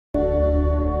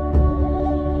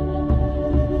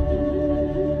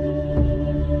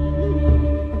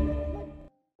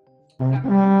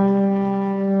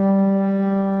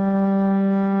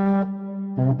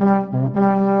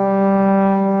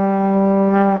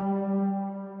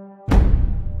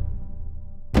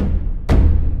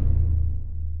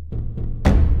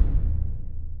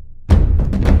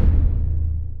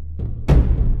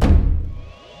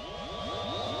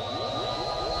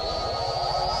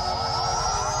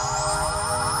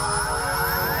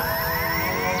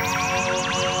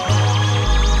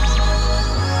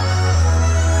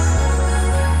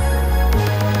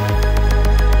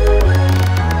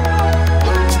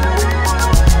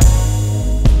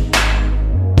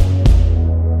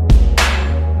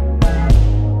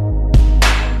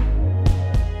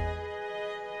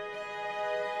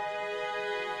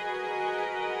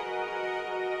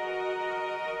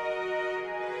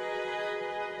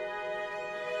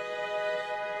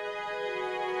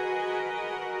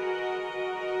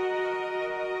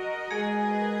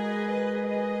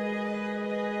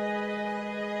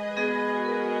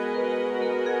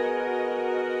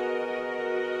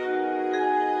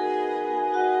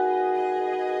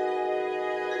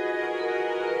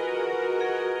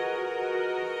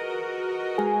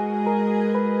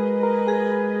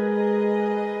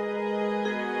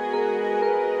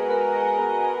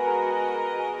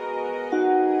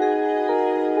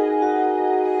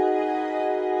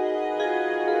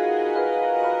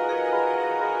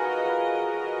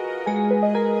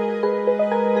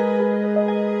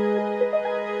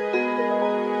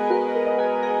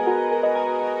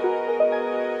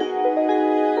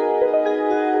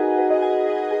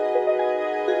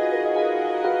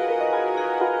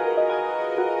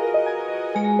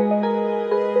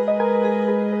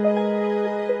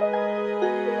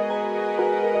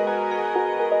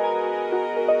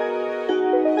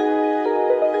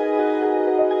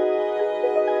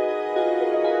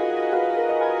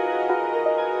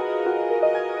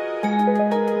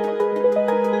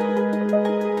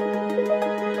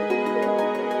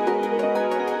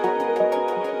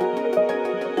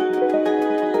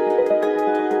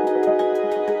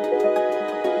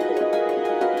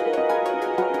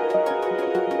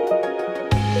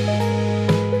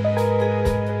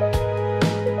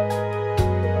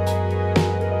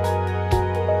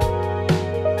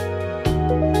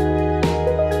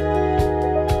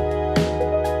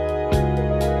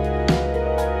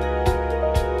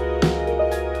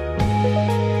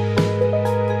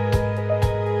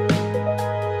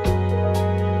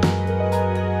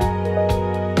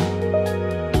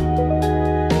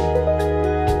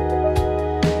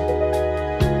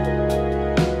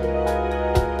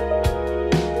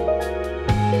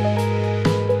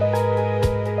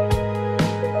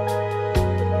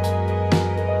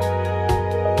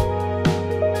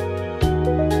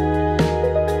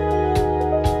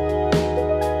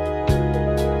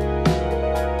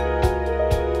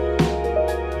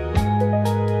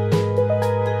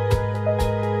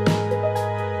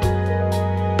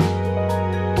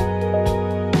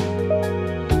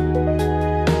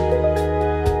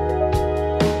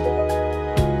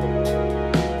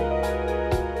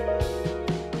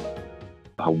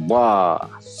Wow.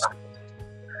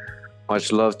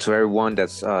 Much love to everyone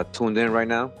that's tuned in right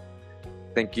now.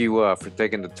 Thank you for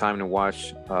taking the time to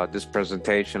watch this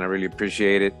presentation. I really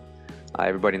appreciate it.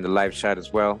 Everybody in the live chat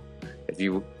as well. If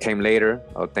you came later,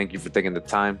 thank you for taking the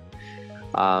time.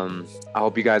 I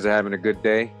hope you guys are having a good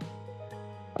day.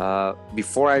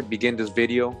 Before I begin this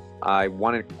video, I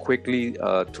wanted quickly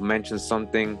to mention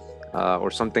something or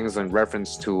some things in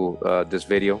reference to this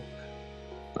video.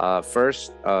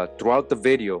 First, throughout the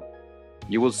video,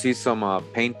 you will see some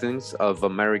paintings of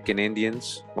American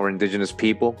Indians or indigenous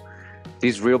people.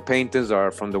 These real paintings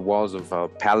are from the walls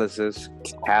of palaces,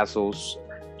 castles,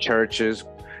 churches,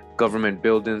 government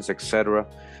buildings, etc.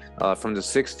 From the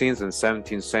 16th and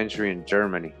 17th century in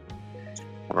Germany.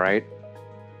 All right.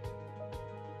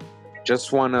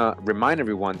 Just want to remind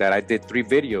everyone that I did 3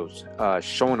 videos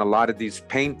showing a lot of these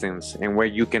paintings and where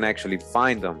you can actually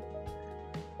find them.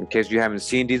 In case you haven't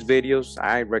seen these videos,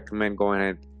 I recommend going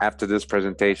ahead after this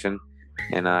presentation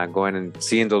and going and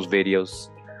seeing those videos,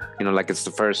 you know, like it's the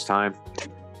first time.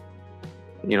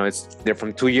 You know, they're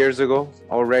from 2 years ago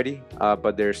already,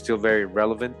 but they're still very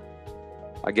relevant.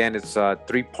 Again, it's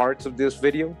 3 parts of this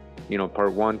video, you know,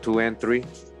 part 1, 2, and 3.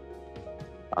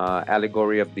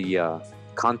 Allegory of the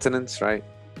continents, right?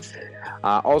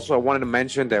 Also, I wanted to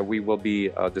mention that we will be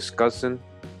discussing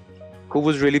who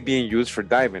was really being used for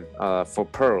diving for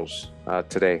pearls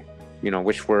today, you know,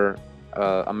 which were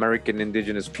American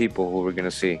indigenous people who we're going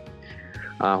to see,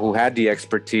 who had the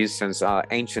expertise since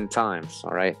ancient times,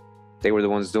 all right? They were the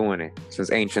ones doing it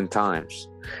since ancient times.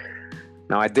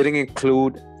 Now, I didn't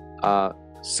include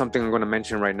something I'm going to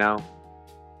mention right now,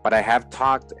 but I have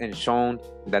talked and shown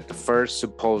that the first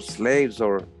supposed slaves,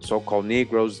 or so-called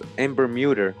Negroes in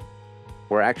Bermuda,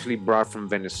 were actually brought from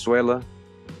Venezuela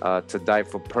to die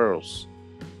for pearls.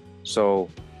 So,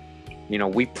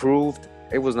 we proved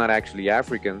it was not actually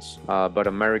Africans, but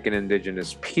American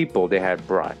indigenous people they had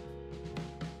brought.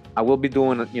 I will be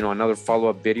doing, another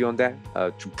follow-up video on that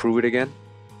to prove it again.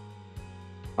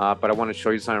 But I want to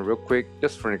show you something real quick,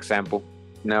 just for an example.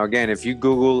 Now, again, if you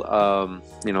Google,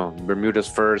 Bermuda's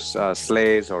first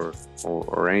slaves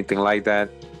or anything like that,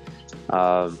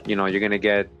 you're going to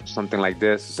get something like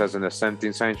this. It says in the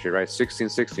 17th century, right?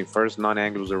 1616, first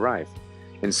non-Anglos arrived.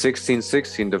 In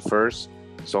 1616, the first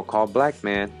so-called black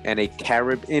man and a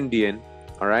Carib Indian,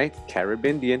 all right? Carib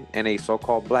Indian and a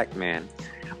so-called black man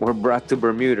were brought to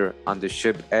Bermuda on the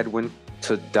ship Edwin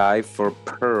to die for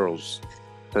pearls.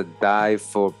 To die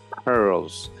for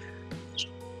pearls.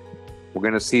 We're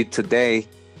going to see today,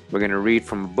 we're going to read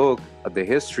from a book of the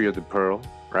history of the pearl,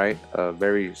 right? A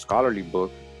very scholarly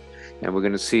book. And we're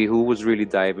going to see who was really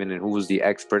diving and who was the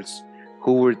experts,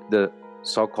 who were the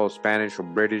so-called Spanish or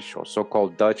British or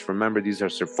so-called Dutch. Remember, these are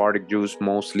Sephardic Jews,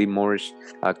 mostly Moorish,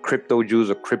 crypto Jews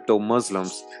or crypto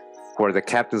Muslims, who are the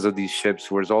captains of these ships,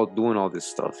 who was all doing all this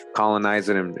stuff,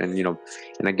 colonizing and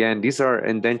again, these are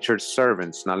indentured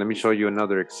servants. Now, let me show you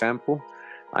another example.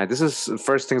 This is the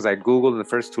first things I Googled and the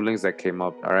first two links that came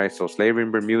up. All right, so slavery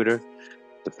in Bermuda.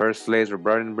 The first slaves were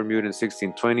brought in Bermuda in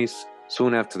 1620s.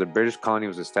 Soon after, the British colony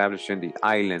was established in the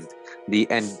island. The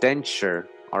indenture,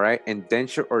 all right,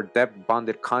 indenture or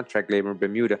debt-bonded contract labor in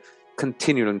Bermuda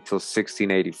continued until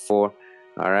 1684.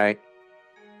 All right.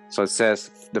 So it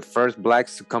says the first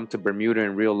blacks to come to Bermuda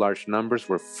in real large numbers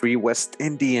were free West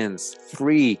Indians.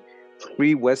 Free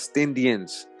West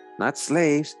Indians, not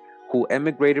slaves, who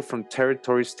emigrated from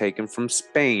territories taken from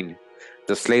Spain.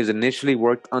 The slaves initially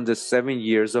worked under 7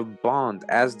 years of bond,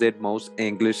 as did most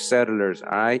English settlers. All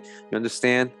right, you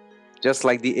understand? Just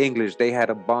like the English, they had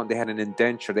a bond, they had an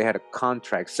indenture, they had a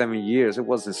contract, 7 years. It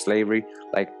wasn't slavery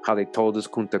like how they told us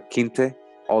Kunta Kinte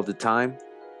all the time.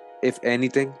 If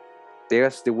anything,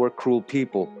 yes, they were cruel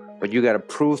people, but you got to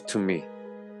prove to me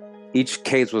each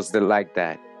case was like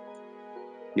that.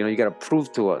 You got to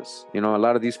prove to us. A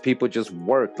lot of these people just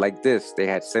worked like this. They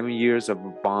had 7 years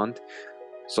of bond.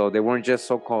 So they weren't just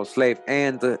so-called slaves.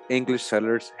 And the English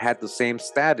settlers had the same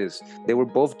status. They were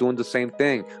both doing the same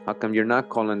thing. How come you're not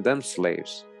calling them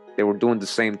slaves? They were doing the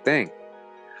same thing.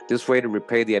 This way to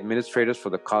repay the administrators for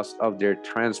the cost of their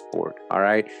transport. All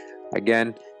right.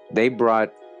 Again, they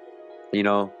brought,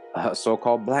 a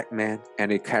so-called black man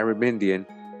and a Carib Indian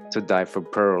to die for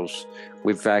pearls.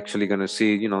 We've actually going to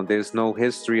see, there's no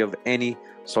history of any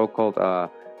so-called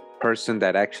person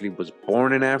that actually was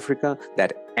born in Africa,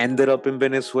 that ended up in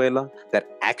Venezuela, that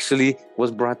actually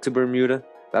was brought to Bermuda.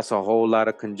 That's a whole lot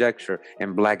of conjecture,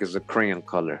 and black is a crayon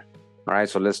color. All right,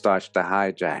 so let's dodge the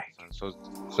hijack. So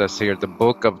it says here, the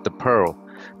Book of the Pearl,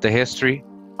 the history,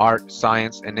 art,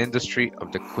 science, and industry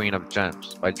of the Queen of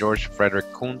Gems by George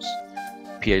Frederick Kuntz,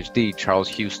 PhD, Charles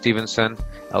Hugh Stevenson,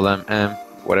 LMM,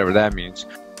 whatever that means.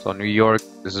 So New York,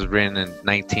 this is written in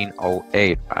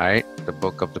 1908, all right? The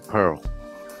Book of the Pearl.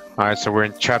 All right, so we're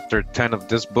in chapter 10 of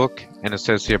this book, and it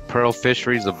says here, Pearl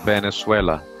Fisheries of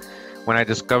Venezuela. When I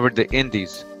discovered the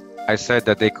Indies, I said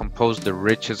that they composed the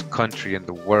richest country in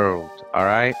the world, all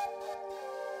right?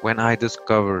 When I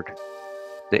discovered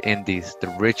the Indies,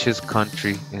 the richest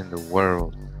country in the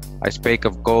world, I spake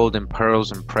of gold and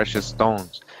pearls and precious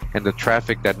stones, and the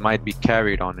traffic that might be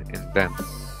carried on in them.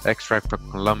 Extract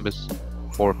from Columbus,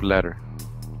 4th letter.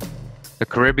 The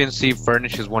Caribbean Sea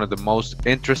furnishes one of the most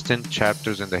interesting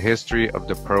chapters in the history of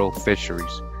the pearl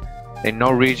fisheries. In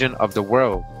no region of the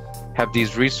world have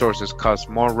these resources caused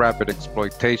more rapid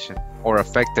exploitation or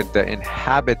affected the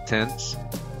inhabitants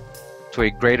to a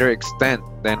greater extent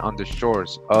than on the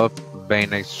shores of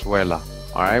Venezuela.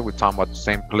 All right, we're talking about the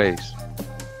same place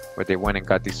where they went and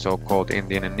got the so-called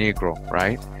Indian and Negro,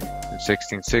 right, in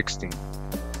 1616.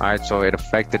 All right, so it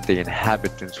affected the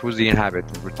inhabitants. Who's the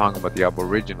inhabitants? We're talking about the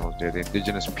Aboriginals. They're the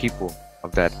indigenous people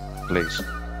of that place.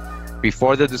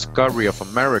 Before the discovery of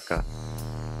America,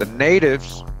 the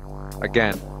natives,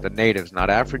 again, the natives,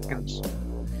 not Africans,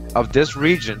 of this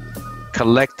region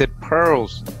collected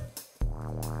pearls.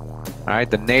 All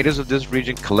right, the natives of this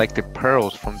region collected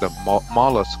pearls from the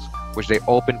mollusks, which they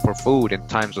opened for food in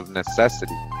times of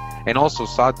necessity, and also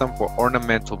sought them for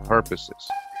ornamental purposes.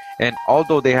 And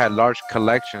although they had large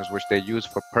collections which they used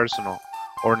for personal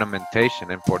ornamentation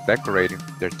and for decorating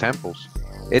their temples,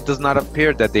 it does not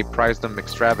appear that they prized them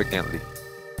extravagantly,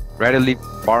 readily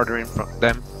bartering from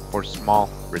them for small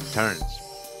returns.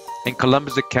 In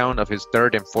Columbus' account of his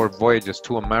third and fourth voyages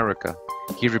to America,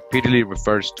 he repeatedly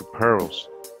refers to pearls.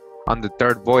 On the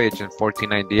third voyage in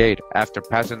 1498, after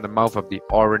passing the mouth of the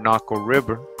Orinoco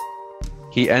River,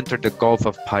 he entered the Gulf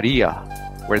of Paria,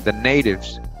 where the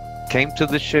natives came to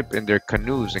the ship in their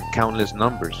canoes in countless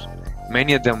numbers,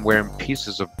 many of them wearing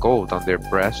pieces of gold on their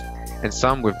breast, and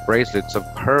some with bracelets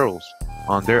of pearls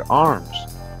on their arms.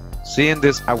 Seeing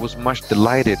this, I was much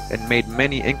delighted and made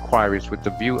many inquiries with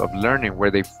the view of learning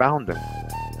where they found them.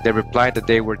 They replied that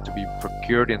they were to be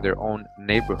procured in their own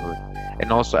neighborhood,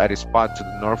 and also at a spot to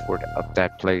the northward of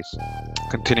that place.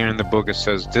 Continuing the book, it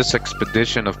says, this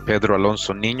expedition of Pedro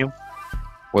Alonso Niño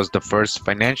was the first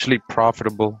financially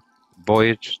profitable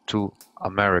voyage to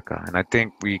America. And I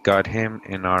think we got him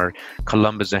in our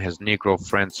Columbus and his Negro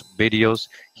friends videos.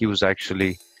 He was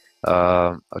actually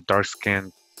a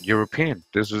dark-skinned European.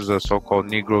 This is a so-called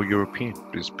Negro European.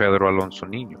 This is Pedro Alonso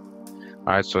Niño. All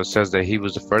right, so it says that he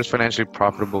was the first financially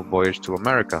profitable voyage to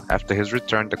America. After his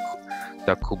return,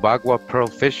 the Cubagua pearl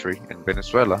fishery in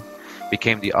Venezuela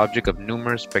became the object of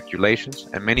numerous speculations,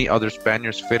 and many other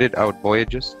Spaniards fitted out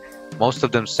voyages, most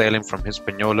of them sailing from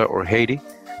Hispaniola or Haiti,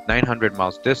 900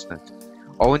 miles distant.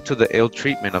 Owing to the ill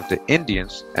treatment of the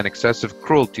Indians and excessive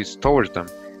cruelties towards them,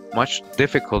 much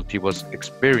difficulty was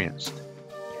experienced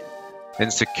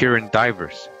in securing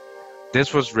divers.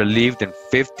 This was relieved in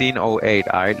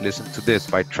 1508, listen to this,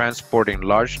 by transporting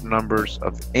large numbers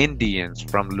of Indians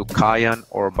from Lucayan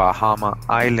or Bahama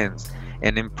Islands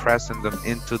and impressing them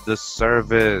into the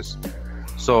service.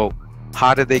 So,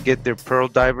 how did they get their pearl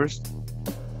divers?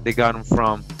 They got them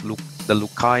from the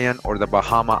Lucayan or the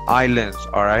Bahama Islands,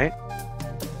 all right?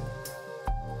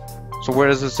 So where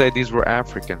does it say these were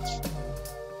Africans?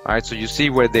 All right, so you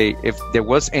see where if there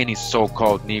was any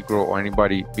so-called Negro or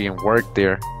anybody being worked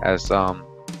there as,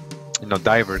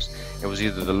 divers, it was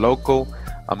either the local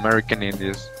American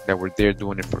Indians that were there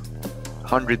doing it for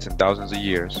hundreds and thousands of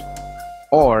years,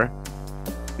 or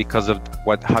because of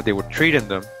how they were treating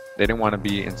them, they didn't want to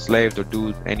be enslaved or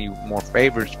do any more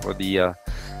favors for the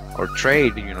or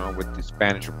trade, with the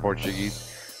Spanish or Portuguese.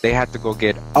 They had to go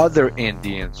get other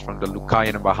Indians from the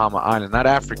Lucayan and Bahama Islands, not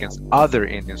Africans, other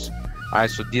Indians. All right,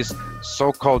 so this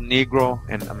so-called Negro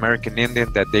and American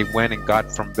Indian that they went and got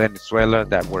from Venezuela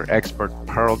that were expert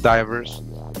pearl divers,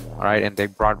 all right, and they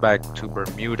brought back to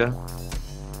Bermuda,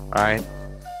 all right.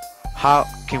 How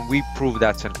can we prove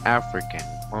that's an African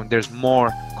when there's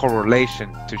more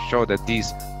correlation to show that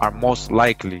these are most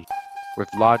likely with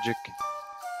logic,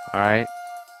 all right?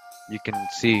 You can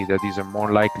see that these are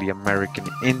more likely American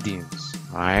Indians,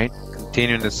 all right?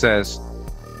 Continuing, it says,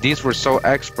 these were so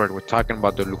expert, we're talking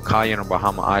about the Lucayan or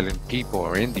Bahama Island people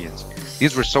or Indians.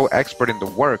 These were so expert in the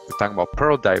work, we're talking about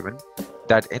pearl diving,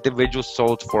 that individuals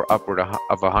sold for upward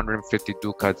of 150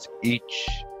 ducats each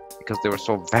because they were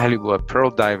so valuable at pearl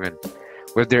diving.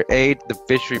 With their aid, the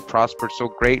fishery prospered so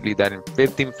greatly that in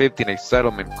 1515 a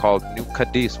settlement called New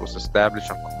Cadiz was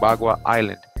established on Cubagua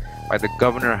Island by the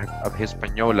governor of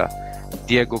Hispaniola,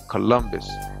 Diego Columbus,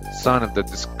 son of the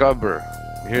discoverer.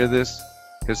 You hear this?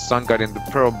 His son got in the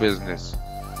pearl business.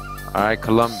 Alright,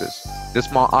 Columbus. This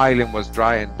small island was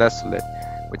dry and desolate,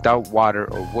 without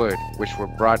water or wood, which were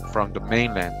brought from the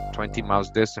mainland, 20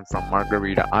 miles distant from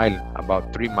Margarita Island,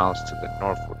 about 3 miles to the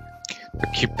northward. The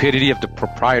cupidity of the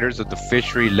proprietors of the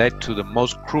fishery led to the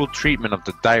most cruel treatment of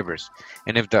the divers,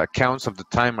 and if the accounts of the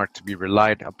time are to be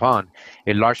relied upon,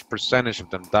 a large percentage of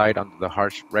them died under the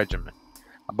harsh regimen.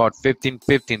 About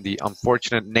 1515, the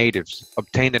unfortunate natives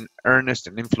obtained an earnest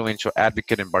and influential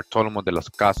advocate in Bartolomé de las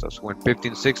Casas, who in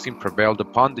 1516 prevailed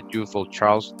upon the youthful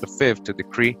Charles V to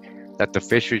decree that the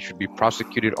fishery should be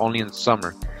prosecuted only in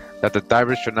summer, that the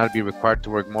divers should not be required to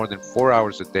work more than 4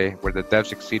 hours a day, where the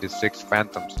depths exceeded 6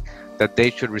 fathoms, that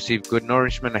they should receive good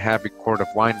nourishment and have a quart of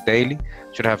wine daily,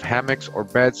 should have hammocks or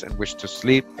beds in which to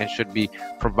sleep, and should be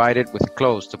provided with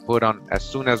clothes to put on as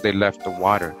soon as they left the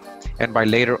water. And by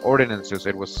later ordinances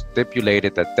it was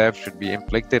stipulated that death should be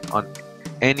inflicted on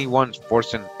anyone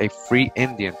forcing a free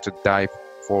Indian to dive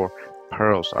for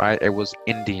pearls. All right, it was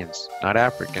Indians, not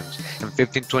Africans. In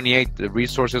 1528, the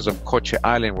resources of Coche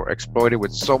Island were exploited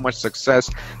with so much success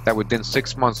that within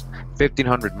 6 months,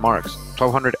 1,500 marks,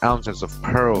 1,200 ounces of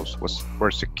pearls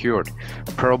were secured.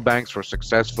 Pearl banks were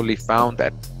successfully found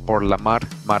at Por la Mar,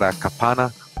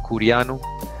 Maracapana, Curiano,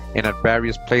 and at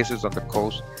various places on the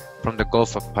coast, from the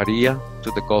Gulf of Paria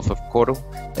to the Gulf of Coro,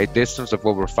 a distance of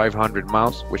over 500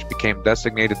 miles, which became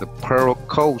designated the Pearl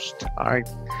Coast. All right.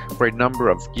 For a number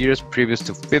of years previous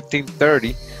to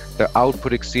 1530, the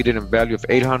output exceeded in value of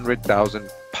 800,000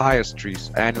 papyrus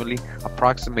trees annually,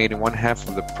 approximating one half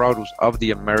of the produce of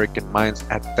the American mines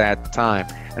at that time.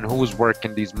 And who was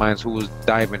working these mines? Who was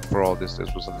diving for all this? This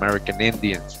was American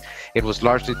Indians. It was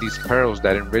largely these pearls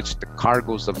that enriched the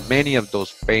cargoes of many of those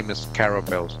famous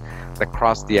caravels that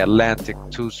crossed the Atlantic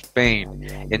to Spain.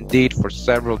 Indeed, for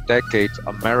several decades,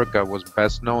 America was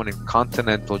best known in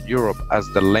continental Europe as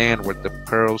the land where the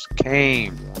pearls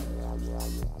came.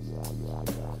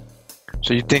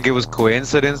 So you think it was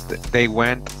coincidence that they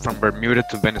went from Bermuda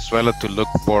to Venezuela to look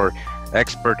for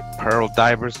expert pearl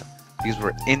divers? These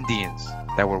were Indians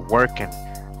that were working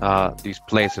these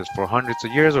places for hundreds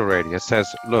of years already. It says,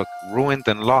 look, ruined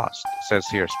and lost. It says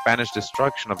here, Spanish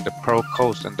destruction of the Pearl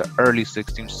Coast in the early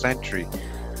 16th century.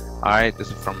 All right, this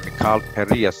is from Mikhail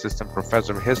Perry, assistant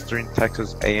professor of history in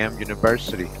Texas A&M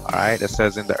University. All right, it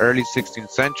says in the early 16th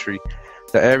century,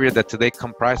 the area that today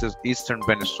comprises eastern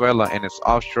Venezuela and its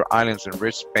offshore islands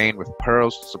enriched Spain with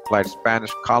pearls, supplied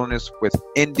Spanish colonists with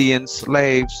Indian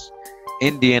slaves,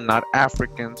 Indian, not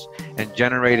Africans, and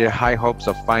generated high hopes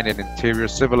of finding interior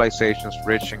civilizations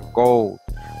rich in gold.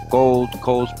 Gold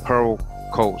Coast, Pearl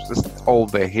Coast. This is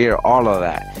over here, all of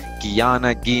that.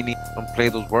 Guyana, Guinea. Don't play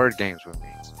those word games with me.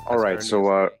 All right,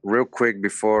 so real quick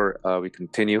before we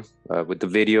continue with the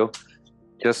video,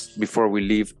 just before we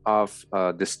leave off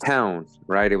this town,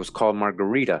 right? It was called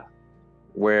Margarita,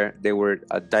 where they were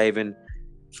diving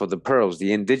for the pearls.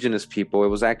 The indigenous people, it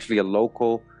was actually a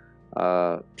local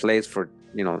place for,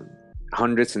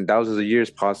 hundreds and thousands of years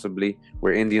possibly,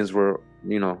 where Indians were,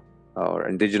 or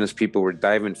indigenous people were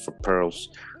diving for pearls.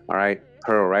 All right,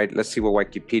 pearl, right? Let's see what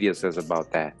Wikipedia says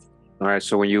about that. All right,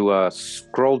 so when you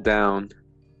scroll down,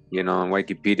 on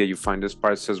Wikipedia, you find this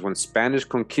part. It says when Spanish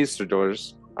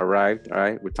conquistadors arrived, all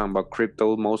right, we're talking about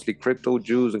mostly crypto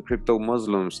Jews and crypto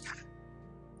Muslims,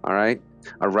 all right,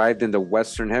 arrived in the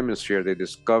Western Hemisphere, they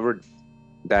discovered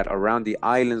that around the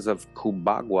islands of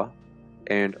Cubagua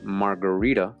and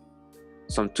Margarita,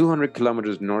 some 200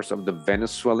 kilometers north of the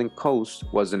Venezuelan coast,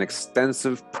 was an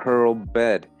extensive pearl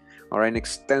bed, all right, an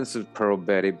extensive pearl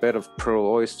bed, a bed of pearl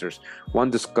oysters. One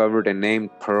discovered and named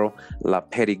pearl La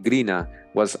Peregrina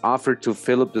was offered to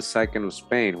Philip II of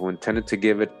Spain, who intended to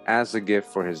give it as a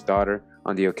gift for his daughter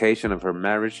on the occasion of her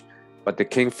marriage, but the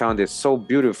king found it so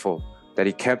beautiful that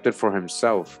he kept it for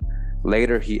himself.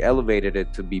 Later, he elevated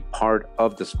it to be part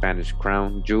of the Spanish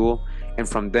crown jewel, and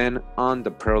from then on,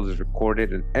 the pearl is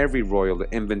recorded in every royal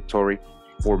inventory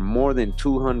for more than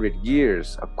 200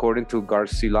 years, according to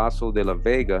Garcilaso de la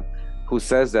Vega, who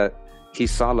says that he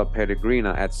saw La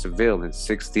Peregrina at Seville in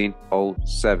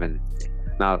 1607.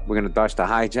 Now, we're going to dodge the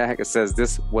hijack. It says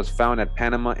this was found at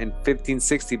Panama in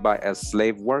 1560 by a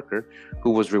slave worker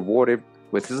who was rewarded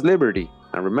with his liberty.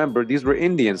 Now, remember, these were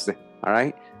Indians, all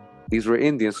right? These were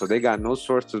Indians, so they got no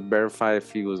source to verify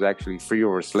if he was actually free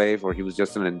or a slave or he was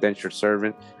just an indentured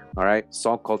servant, all right?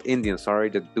 So-called Indians, sorry,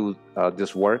 that do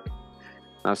this work.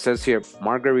 Now, it says here,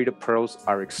 Margarita pearls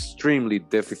are extremely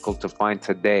difficult to find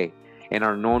today and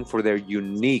are known for their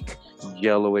unique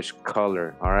yellowish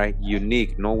color, all right?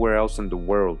 Unique, nowhere else in the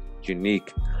world,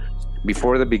 unique.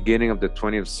 Before the beginning of the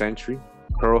 20th century,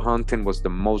 pearl hunting was the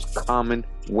most common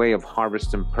way of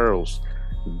harvesting pearls.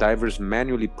 Divers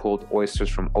manually pulled oysters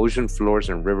from ocean floors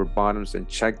and river bottoms and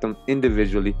checked them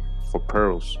individually for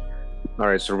pearls. All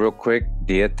right, so real quick,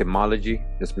 the etymology,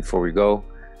 just before we go,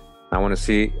 I want to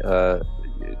see,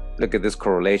 look at this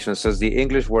correlation. It says the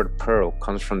English word pearl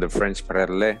comes from the French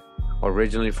perle,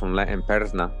 originally from Latin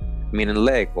perna, meaning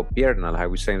leg or pierna, how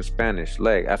we say in Spanish,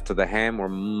 leg, after the ham or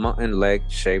mutton leg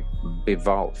shaped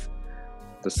bivalve.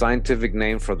 The scientific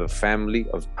name for the family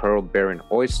of pearl-bearing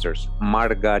oysters,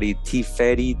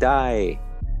 Margaritiferidae.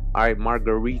 All right,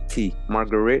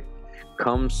 Margarit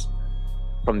comes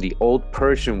from the old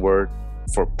Persian word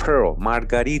for pearl,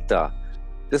 Margarita.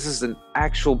 This is an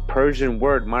actual Persian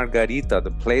word, Margarita.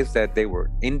 The place that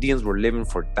Indians were living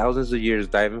for thousands of years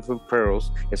diving for pearls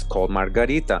is called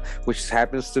Margarita, which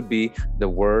happens to be the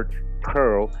word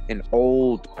pearl in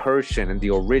Old Persian, in the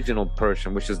original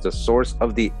Persian, which is the source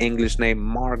of the English name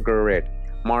Margaret,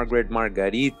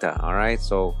 Margarita. All right,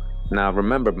 so now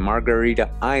remember, Margarita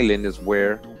Island is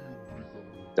where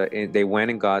they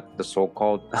went and got the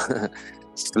so-called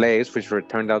slaves, which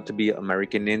turned out to be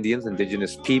American Indians,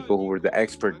 indigenous people who were the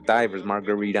expert divers.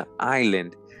 Margarita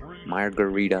Island,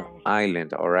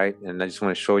 all right? And I just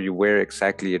want to show you where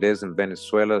exactly it is in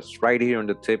Venezuela. It's right here on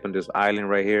the tip on this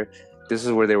island right here. This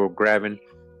is where they were grabbing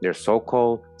their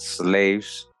so-called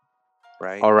slaves,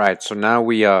 All right, so now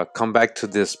we come back to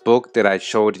this book that I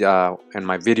showed in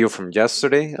my video from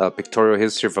yesterday, Pictorial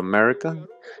History of America,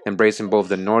 embracing both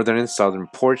the northern and southern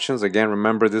portions. Again,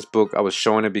 remember this book, I was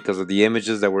showing it because of the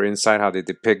images that were inside, how they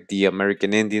depict the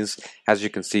American Indians, as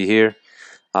you can see here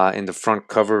in the front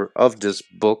cover of this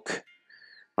book.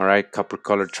 All right, Copper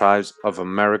Colored Tribes of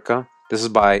America. This is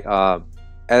by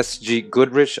S.G.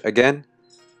 Goodrich again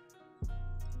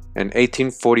in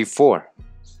 1844.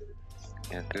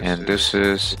 And this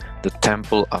is the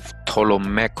Temple of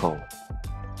Tolomeco.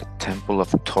 The Temple of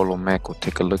Tolomeco.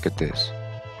 Take a look at this.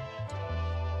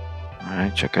 All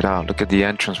right, check it out. Look at the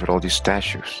entrance with all these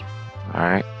statues. All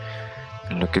right,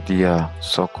 and look at the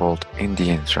so-called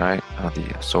Indians, right?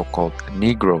 The so-called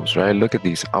Negroes, right? Look at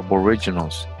these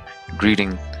Aboriginals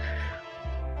greeting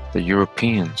the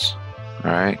Europeans.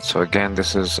 All right, so again,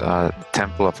 this is the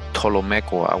Temple of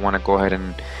Tolomeco. I want to go ahead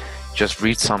and just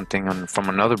read something from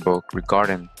another book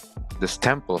regarding this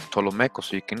temple of Tolomeco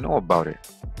so you can know about it.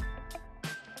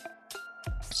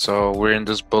 So we're in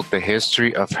this book, The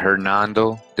History of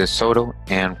Hernando de Soto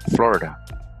and Florida,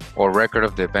 or record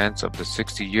of the events of the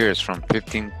 60 years from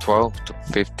 1512 to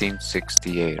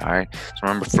 1568. All right, so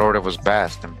remember, Florida was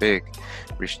vast and big,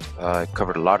 reached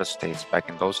covered a lot of states back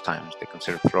in those times. They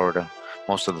considered Florida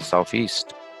most of the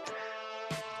southeast.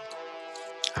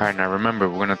 All right, now remember,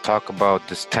 we're going to talk about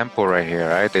this temple right here,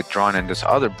 right? They're drawn in this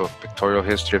other book, Pictorial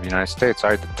History of the United States, all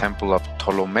right? The Temple of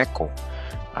Tolomeco. All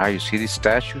right, you see these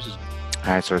statues?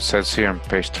 All right, so it says here on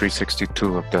page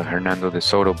 362 of the Hernando de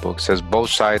Soto book, it says, both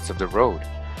sides of the road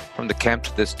from the camp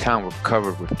to this town were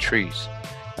covered with trees,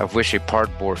 of which a part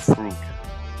bore fruit.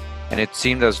 And it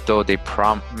seemed as though they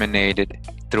promenaded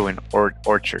through an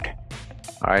orchard.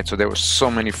 All right, so there were so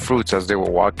many fruits as they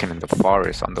were walking in the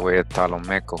forest on the way to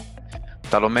Tolomeco.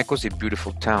 Tolomeco is a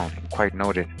beautiful town and quite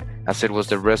noted, as it was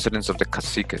the residence of the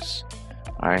caciques,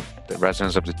 all right, the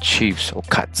residence of the chiefs, or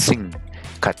katzing.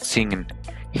 Katzing in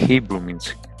Hebrew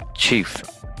means chief,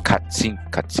 katzing,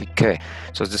 cacique.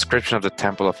 So it's a description of the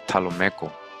temple of Tolomeco,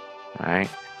 all right.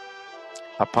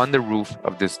 Upon the roof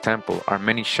of this temple are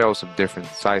many shells of different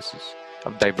sizes,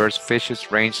 of diverse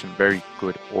fishes ranged in very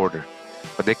good order,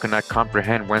 but they could not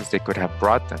comprehend whence they could have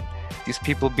brought them, these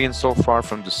people being so far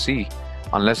from the sea,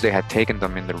 unless they had taken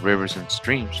them in the rivers and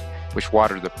streams which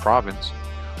water the province.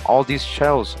 All these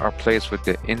shells are placed with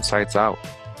the insides out,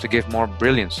 to give more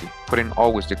brilliancy, putting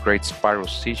always the great spiral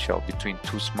seashell between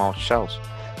two small shells,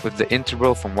 with the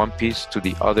interval from one piece to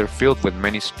the other filled with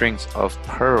many strings of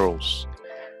pearls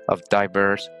of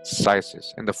diverse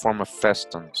sizes, in the form of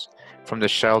festons, from the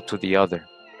shell to the other.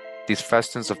 These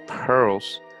festons of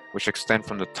pearls, which extend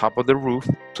from the top of the roof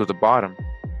to the bottom,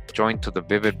 joined to the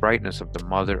vivid brightness of the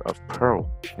mother of pearl,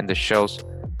 and the shells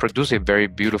produce a very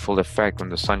beautiful effect when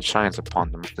the sun shines upon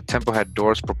them. The temple had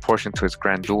doors proportioned to its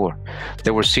grandeur.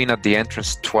 There were seen at the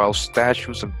entrance 12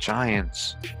 statues of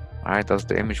giants. All right, that's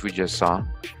the image we just saw,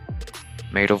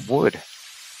 made of wood.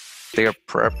 They are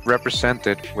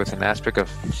represented with an aspect of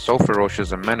so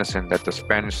ferocious and menacing that the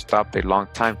Spaniards stopped a long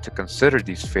time to consider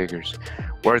these figures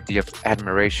worthy of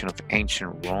admiration of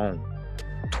ancient Rome.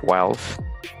 12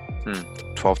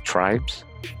 tribes.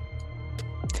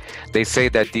 They say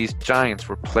that these giants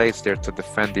were placed there to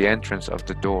defend the entrance of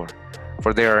the door,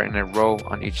 for they are in a row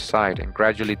on each side and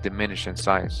gradually diminish in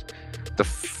size. The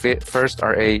first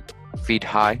are 8 feet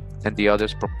high, and the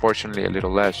others proportionally a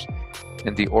little less,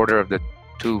 in the order of the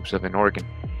tubes of an organ.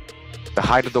 The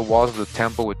height of the walls of the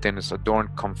temple within is adorned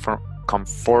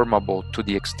conformable to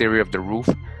the exterior of the roof,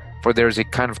 for there is a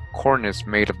kind of cornice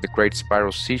made of the great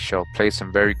spiral seashell placed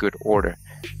in very good order,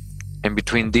 and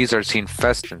between these are seen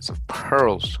festons of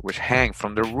pearls which hang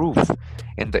from the roof.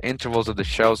 In the intervals of the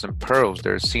shells and pearls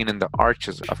there is seen in the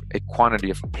arches of a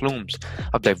quantity of plumes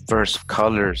of diverse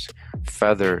colors,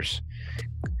 feathers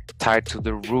tied to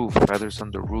the roof, feathers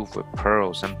on the roof with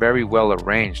pearls, and very well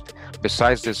arranged.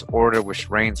 Besides this order which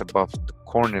reigns above the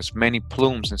cornice, many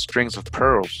plumes and strings of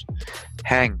pearls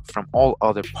hang from all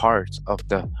other parts of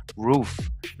the roof.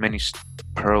 Many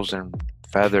pearls and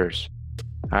feathers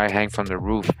hang from the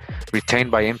roof, retained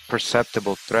by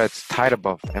imperceptible threads tied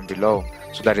above and below,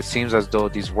 so that it seems as though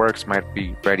these works might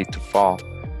be ready to fall.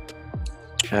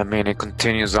 I mean, it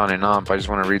continues on and on, but I just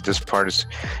want to read this part,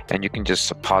 and you can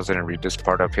just pause it and read this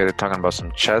part up here. They're talking about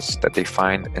some chests that they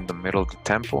find in the middle of the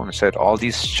temple, and it said, all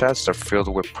these chests are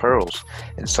filled with pearls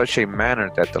in such a manner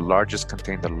that the largest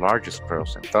contain the largest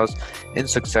pearls, and thus in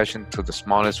succession to the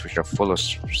smallest, which are full of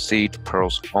seed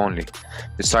pearls only.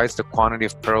 Besides, the quantity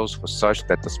of pearls was such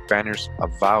that the Spaniards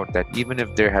avowed that even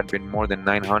if there had been more than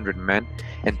 900 men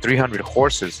and 300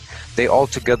 horses, they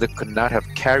altogether could not have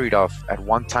carried off at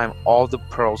one time all the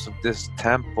pearls of this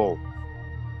temple.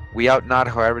 We ought not,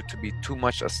 however, to be too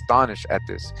much astonished at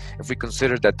this, if we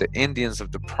consider that the Indians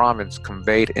of the province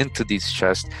conveyed into these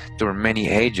chests during many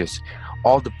ages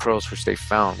all the pearls which they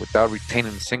found, without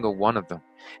retaining a single one of them.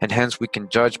 And hence we can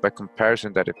judge by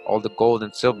comparison that if all the gold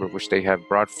and silver which they have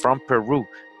brought from Peru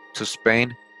to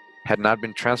Spain had not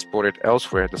been transported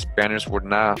elsewhere, the Spaniards would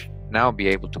now be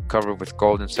able to cover with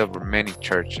gold and silver many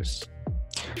churches.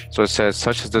 So it says,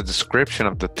 such is the description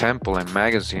of the temple and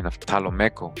magazine of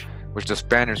Tolomeco, which the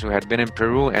Spaniards who had been in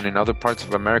Peru and in other parts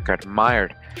of America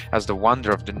admired as the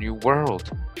wonder of the New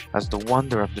World,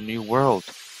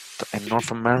 in North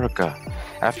America.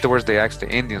 Afterwards they asked the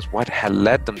Indians what had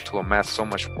led them to amass so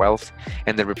much wealth,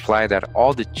 and they replied that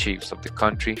all the chiefs of the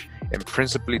country, and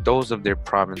principally those of their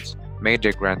province, made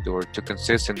their grandeur to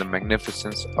consist in the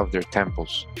magnificence of their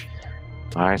temples.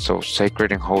 Alright, so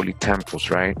sacred and holy temples,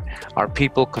 right? Our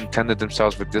people contented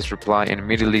themselves with this reply, and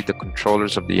immediately the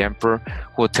controllers of the emperor,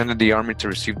 who attended the army to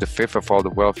receive the fifth of all the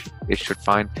wealth it should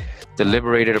find,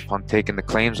 deliberated upon taking the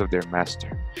claims of their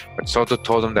master. But Soto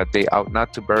told them that they ought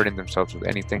not to burden themselves with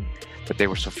anything, that they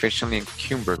were sufficiently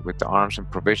encumbered with the arms and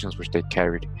provisions which they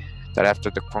carried, that after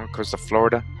the conquest of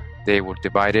Florida they would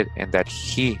divide it, and that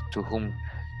he to whom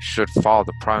should fall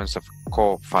the province of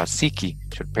Cofasiki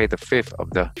should pay the fifth of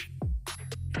the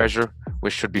treasure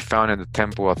which should be found in the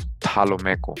temple of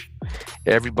Tolomeco.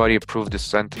 Everybody approved this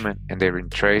sentiment, and they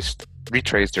retraced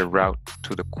their route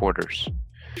to the quarters.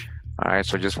 Alright,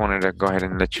 so I just wanted to go ahead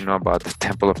and let you know about the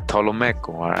temple of Tolomeco,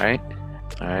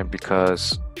 alright,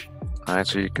 because, alright,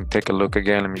 so you can take a look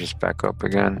again. Let me just back up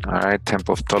again. Alright,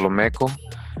 temple of Tolomeco.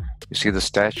 You see the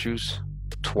statues,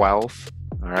 12,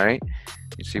 alright.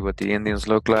 You see what the Indians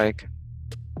look like.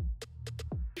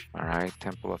 All right,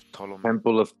 Temple of Tolomeco.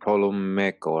 Temple of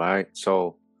Tolomeco. All right,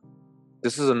 so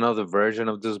this is another version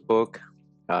of this book,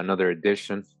 another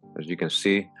edition, as you can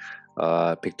see.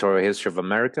 Pictorial History of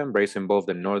America, embracing both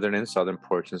the northern and southern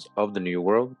portions of the New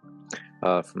World,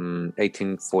 from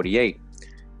 1848.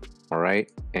 All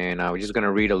right, and we're just going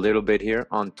to read a little bit here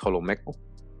on Tolomeco.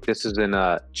 This is in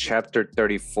chapter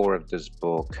 34 of this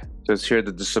book. It says here,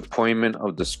 the disappointment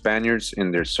of the Spaniards in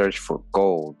their search for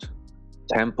gold.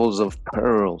 Temples of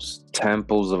pearls.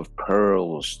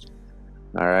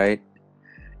 All right,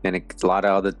 and a lot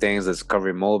of other things.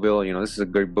 Discovery Mobile. You know, this is a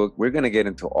great book. We're gonna get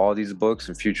into all these books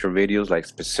in future videos, like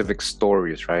specific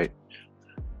stories, right?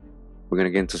 We're gonna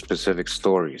get into specific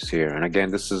stories here. And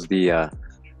again, this is the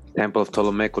Temple of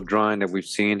Tolomeco drawing that we've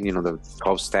seen. You know, the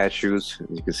 12 statues.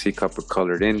 You can see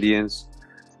copper-colored Indians.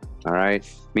 All right.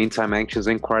 Meantime, anxious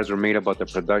inquiries were made about the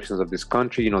productions of this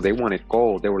country. You know, they wanted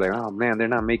gold. They were like, oh man, they're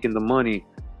not making the money.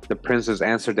 The princess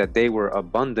answered that they were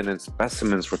abundant and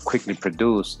specimens were quickly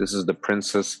produced. This is the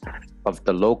princess of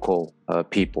the local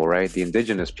people, right? The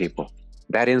indigenous people.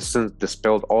 That instant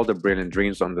dispelled all the brilliant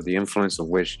dreams under the influence of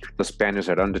which the Spaniards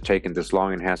had undertaken this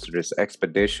long and hazardous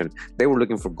expedition. They were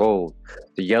looking for gold.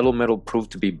 The yellow metal proved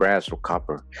to be brass or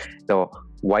copper. The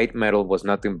white metal was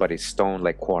nothing but a stone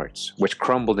like quartz, which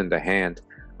crumbled in the hand.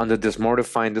 Under this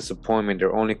mortifying disappointment,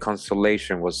 their only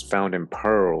consolation was found in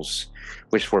pearls,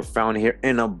 which were found here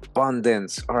in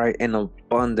abundance. All right, in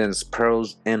abundance,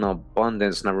 pearls in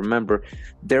abundance. Now remember,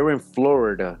 they're in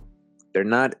Florida. They're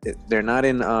not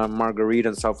in Margarita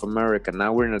in South America.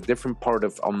 Now we're in a different part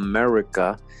of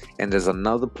America, and there's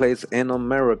another place in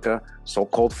America,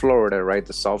 so-called Florida, right?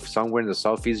 The south, somewhere in the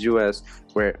southeast U.S.,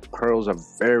 where pearls are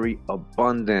very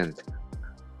abundant.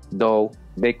 Though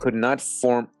they could not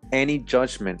form any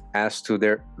judgment as to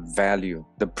their value.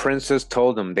 The princess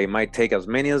told them they might take as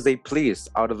many as they pleased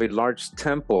out of a large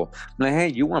temple. Like, hey,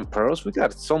 you want pearls? We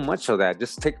got so much of that.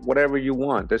 Just take whatever you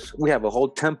want. We have a whole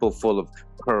temple full of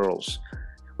pearls,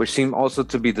 which seemed also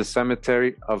to be the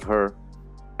cemetery of her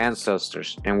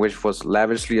ancestors, and which was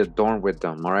lavishly adorned with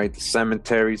them. All right, the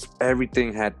cemeteries,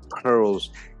 everything had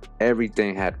pearls.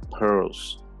 Everything had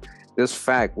pearls. This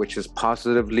fact, which is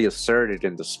positively asserted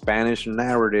in the Spanish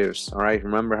narratives, all right,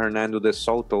 remember Hernando de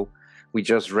Soto, we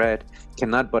just read,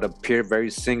 cannot but appear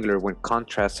very singular when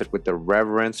contrasted with the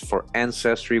reverence for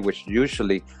ancestry which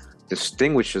usually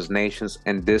distinguishes nations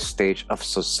in this stage of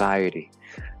society.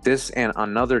 This and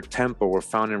another temple were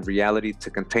found in reality to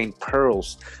contain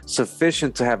pearls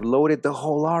sufficient to have loaded the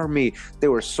whole army.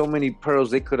 There were so many pearls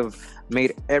they could have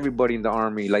made everybody in the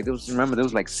army. Like there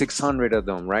was like 600 of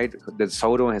them, right? The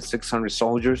Soto had 600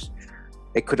 soldiers.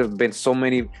 It could have been so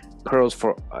many pearls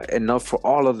for enough for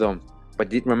all of them.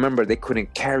 But remember, they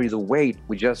couldn't carry the weight.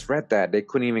 We just read that they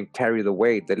couldn't even carry the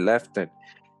weight. They left it.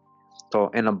 So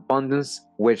an abundance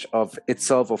which of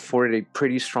itself afforded a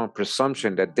pretty strong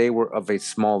presumption that they were of a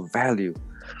small value.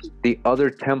 The other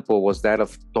temple was that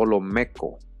of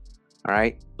Tolomeco, All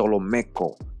right,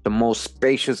 Tolomeco, the most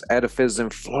spacious edifice in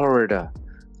Florida.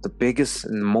 The biggest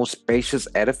and most spacious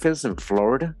edifice in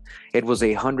Florida. It was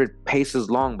 100 paces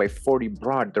long by 40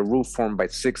 broad, the roof formed by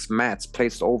 6 mats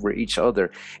placed over each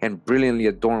other and brilliantly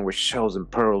adorned with shells and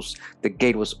pearls. The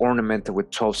gate was ornamented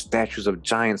with 12 statues of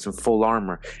giants in full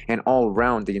armor, and all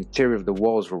round the interior of the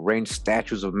walls were ranged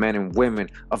statues of men and women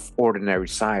of ordinary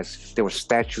size. There were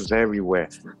statues everywhere,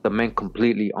 the men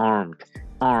completely armed.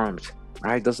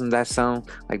 Right? Doesn't that sound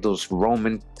like those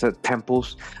Roman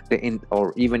temples,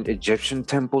 or even Egyptian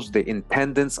temples? The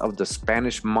intendants of the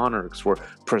Spanish monarchs were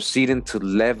proceeding to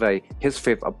levy his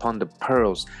fifth upon the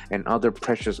pearls and other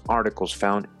precious articles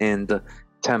found in the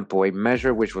temple, a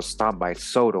measure which was stopped by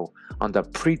Soto on the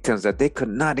pretense that they could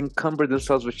not encumber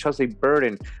themselves with such a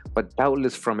burden, but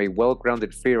doubtless from a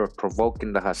well-grounded fear of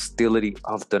provoking the hostility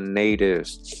of the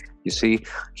natives. You see,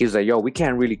 he's like, yo, we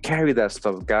can't really carry that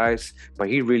stuff, guys. But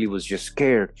he really was just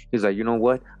scared. He's like, you know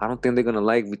what? I don't think they're gonna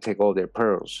like if we take all their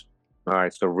pearls. All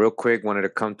right, so real quick, wanted to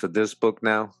come to this book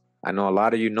now. I know a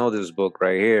lot of you know this book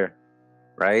right here,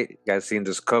 right? You guys seen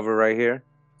this cover right here?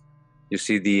 You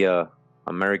see the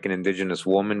American Indigenous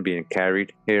woman being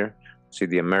carried here. See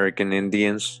the American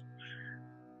Indians.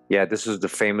 Yeah, this is the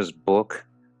famous book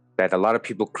that a lot of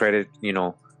people credit,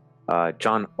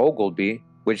 John Ogilvy,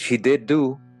 which he did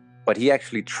do, but he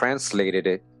actually translated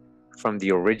it from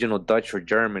the original Dutch or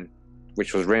German,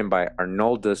 which was written by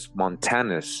Arnoldus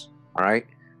Montanus. All right.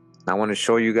 Now I want to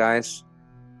show you guys,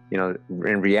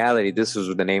 in reality, this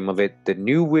is the name of it. The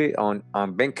New Way on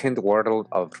Bekend World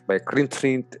of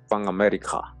Bekrintrin van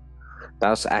Amerika.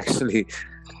 That's actually,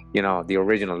 the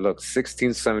original. Look,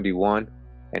 1671,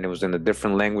 and it was in a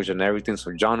different language and everything.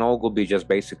 So John Ogilvy just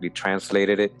basically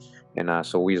translated it. And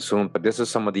so we assume, but this is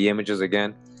some of the images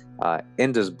again.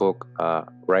 In this book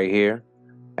right here,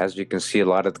 as you can see, a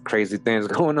lot of crazy things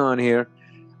going on here.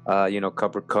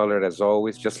 Copper colored as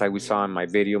always, just like we saw in my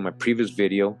previous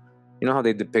video. You know how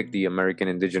they depict the American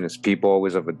Indigenous people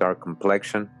always of a dark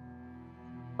complexion.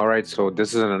 All right, so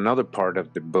this is another part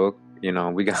of the book.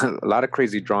 We got a lot of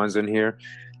crazy drawings in here.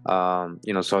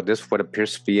 So this what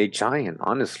appears to be a giant.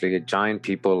 Honestly, a giant.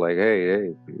 People like,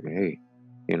 hey,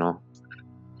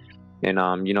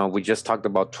 And we just talked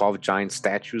about 12 giant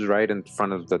statues, right, in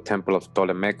front of the temple of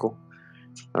Tolomeco.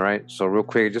 All right, so real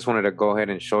quick, I just wanted to go ahead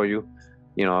and show you,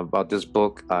 about this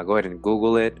book. Go ahead and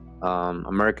Google it.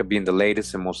 America being the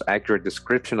latest and most accurate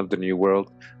description of the New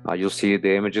World. You'll see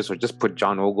the images, or just put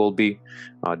John Ogilvy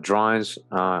drawings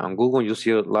on Google, and you'll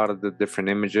see a lot of the different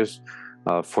images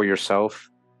for yourself.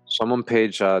 So I'm on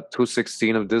page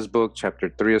 216 of this book,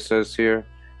 chapter 3, it says here.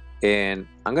 And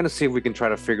I'm going to see if we can try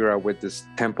to figure out what this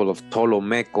temple of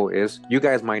Tolomeco is. You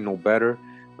guys might know better.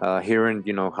 Hearing,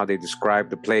 how they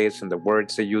describe the place and the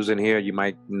words they use in here, you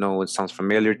might know it sounds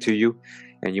familiar to you,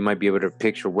 and you might be able to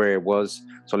picture where it was.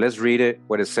 So let's read it,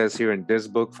 what it says here in this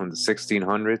book from the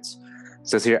 1600s. It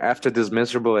says here, after this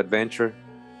miserable adventure,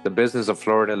 the business of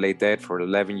Florida lay dead for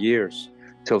 11 years,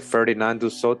 till Ferdinando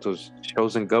Soto's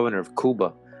chosen governor of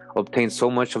Cuba obtained so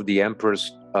much of the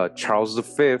emperor's Charles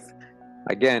V.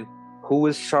 Again, who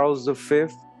is Charles V?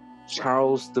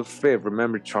 Charles V.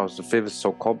 Remember, Charles V is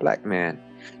so-called black man.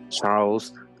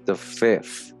 Charles V.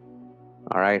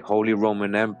 All right, Holy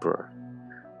Roman Emperor.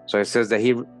 So it says that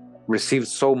he received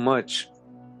so much.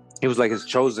 He was like his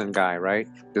chosen guy, right?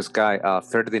 This guy,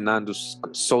 Ferdinando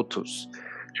Sotos.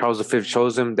 Charles V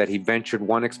chose him that he ventured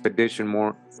one expedition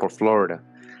more for Florida.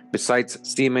 Besides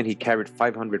seamen, he carried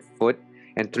 500 foot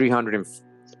and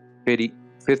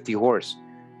 350 horse,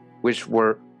 which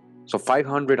were, so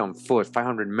 500 on foot,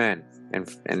 500 men, and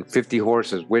 50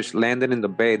 horses, which landed in the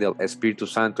Bay del Espiritu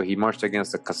Santo. He marched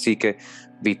against the cacique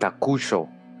Vitacucho.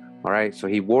 All right, so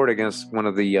he warred against one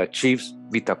of the chiefs,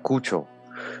 Vitacucho,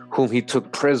 whom he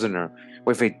took prisoner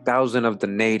with 1,000 of the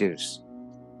natives.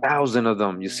 1,000 of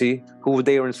them, you see, who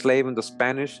they were enslaving the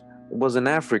Spanish. It wasn't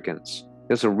Africans.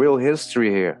 There's a real history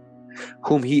here.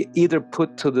 Whom he either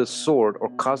put to the sword or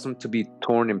caused them to be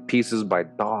torn in pieces by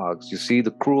dogs. You see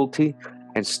the cruelty?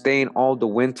 And staying all the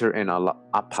winter in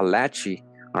Appalachia,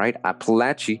 all right?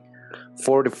 Appalachia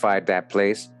fortified that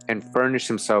place and furnished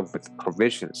himself with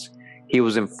provisions. He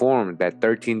was informed that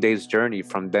 13 days' journey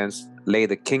from thence lay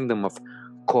the kingdom of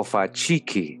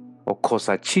Kofachiki, or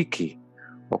Kosachiki,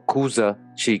 or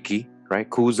Kuzachiki, right?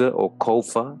 Kuza or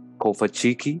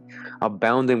Kofachiki,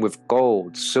 abounding with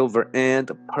gold, silver, and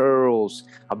pearls.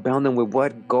 Abounding with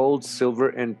what? Gold, silver,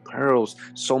 and pearls.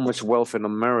 So much wealth in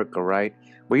America, right?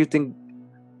 Where you think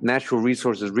natural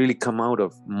resources really come out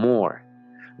of? More.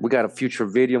 We got a future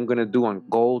video I'm going to do on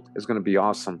gold. It's going to be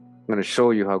awesome. I'm going to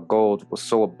show you how gold was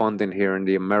so abundant here in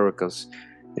the Americas.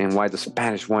 and why the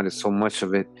Spanish wanted so much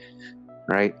of it,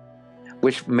 right?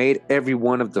 Which made every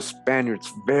one of the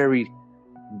Spaniards very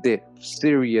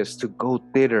serious to go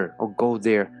thither or go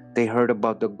there. They heard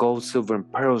about the gold, silver,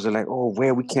 and pearls. They're like, oh,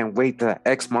 where we can't wait. That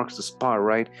X marks the spot,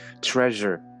 right?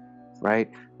 Treasure, right?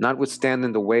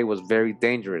 Notwithstanding, the way was very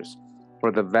dangerous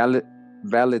for the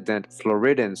valiant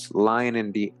Floridians lying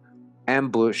in the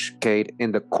ambuscade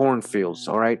in the cornfields.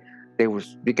 All right,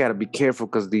 they gotta be careful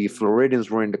because the Floridians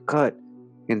were in the cut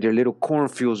in their little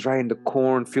cornfields, right in the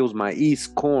cornfields, maize,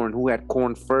 corn. Who had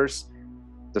corn first?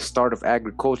 The start of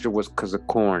agriculture was because of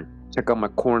corn. Check out my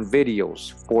corn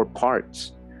videos, 4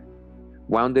 parts.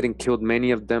 Wounded and killed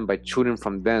many of them by shooting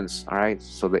from thence. All right,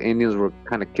 so the Indians were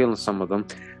kind of killing some of them.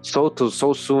 Soto,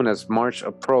 so soon as March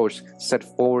approached, set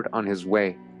forward on his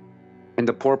way. In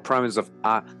the poor province of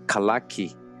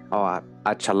Achalaki,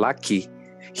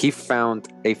 he found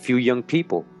a few young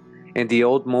people, and the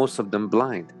old, most of them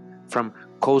blind. From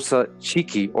Kosa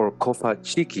Chiki or Kofa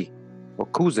Chiki or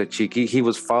Kuza Chiki, he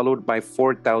was followed by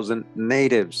 4,000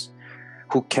 natives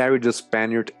who carried the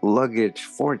Spaniard luggage,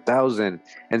 4,000,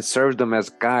 and served them as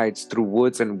guides through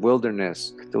woods and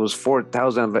wilderness. There was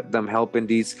 4,000 of them helping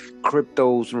these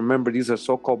cryptos. Remember, these are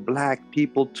so-called black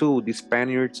people too. These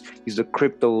Spaniards, these are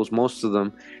cryptos, most of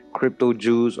them, crypto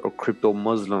Jews or crypto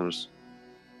Muslims.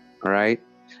 All right.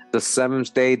 The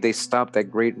 7th day, they stopped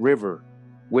at Great River.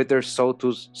 With their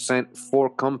Sotos sent 4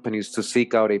 companies to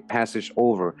seek out a passage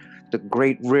over. The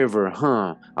Great River,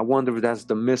 huh? I wonder if that's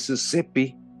the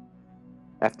Mississippi.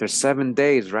 After 7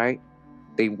 days, right?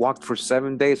 They walked for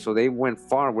 7 days, so they went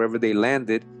far wherever they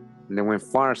landed, and they went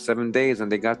far 7 days,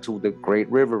 and they got to the Great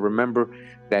River. Remember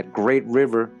that Great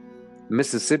River,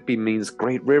 Mississippi means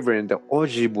Great River in the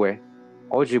Ojibwe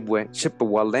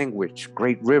Chippewa language,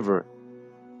 Great River.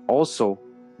 Also,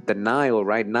 the Nile,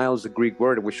 right? Nile is the Greek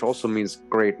word, which also means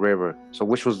Great River. So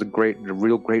which was the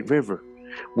real Great River?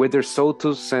 With their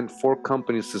Sotos sent 4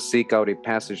 companies to seek out a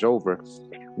passage over,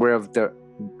 whereof the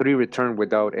 3 returned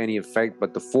without any effect,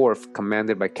 but the 4th,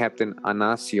 commanded by Captain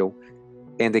Anasio,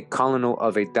 and a colonel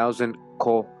of 1,000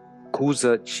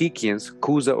 Kuza Chikians,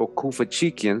 Kuza or Kufa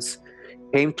Chikians,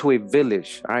 came to a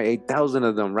village. All right, 8,000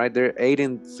 of them, right? They're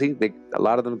aiding. A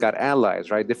lot of them got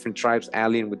allies, right? Different tribes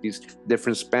allying with these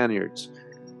different Spaniards.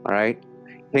 All right,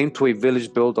 came to a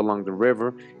village built along the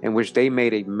river, in which they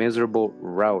made a miserable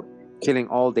rout, killing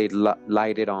all they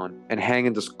lighted on, and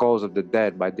hanging the skulls of the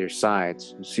dead by their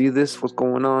sides. You see this? What's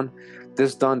going on?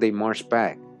 This done, they marched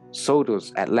back.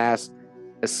 Sotos, at last,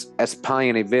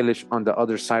 espying a village on the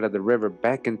other side of the river,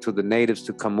 beckoned to the natives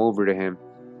to come over to him,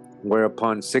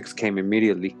 whereupon 6 came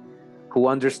immediately, who,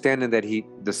 understanding that he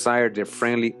desired their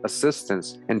friendly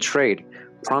assistance and trade,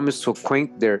 promised to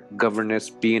acquaint their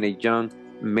governess, being a young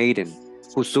maiden,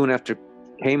 who soon after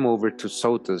came over to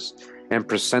Sotos and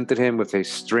presented him with a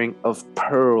string of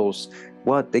pearls.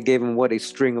 What? They gave him what? A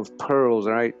string of pearls,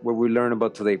 right? Where we learn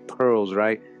about today, pearls,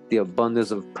 right? The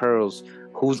abundance of pearls.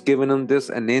 Who's giving them this?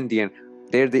 An Indian.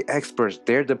 They're the experts.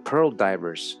 They're the pearl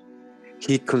divers.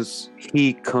 He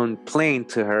complained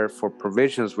to her for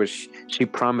provisions which she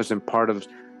promised in part of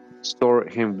store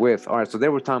him with. All right, so they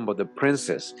were talking about the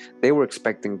princess. They were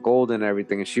expecting gold and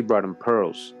everything, and she brought him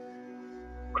pearls.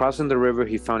 Crossing the river,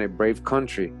 he found a brave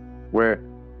country where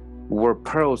were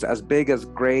pearls as big as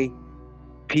gray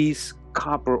peas,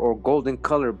 copper, or golden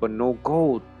color, but no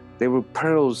gold. They were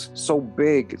pearls so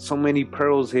big, so many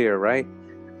pearls here, right?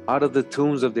 Out of the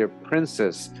tombs of their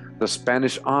princess, the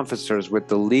Spanish officers, with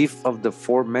the leaf of the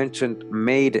aforementioned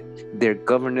maid, their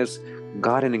governess,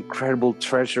 got an incredible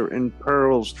treasure in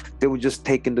pearls. They were just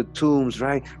taking the tombs,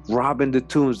 right? Robbing the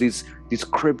tombs. These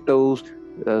cryptos,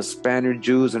 Spaniard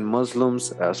Jews and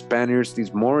Muslims, Spaniards,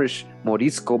 these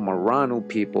Morisco, Marrano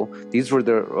people. These were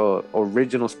the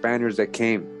original Spaniards that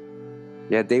came.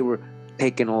 Yeah, they were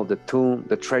taking all the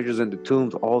treasures in the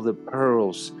tombs, all the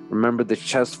pearls. Remember the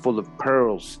chest full of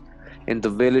pearls. In the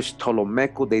village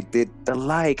Tolomeco, they did the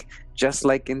like, just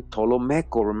like in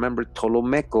Tolomeco. Remember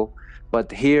Tolomeco?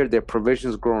 But here, their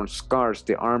provisions growing scarce,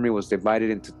 the army was divided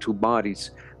into 2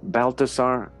 bodies.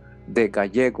 Baltasar de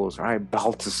Gallegos, right?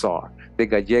 Baltasar the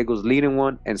Gallegos leading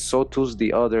one, and Sotos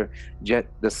the other. Yet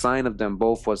the sign of them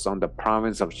both was on the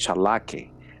province of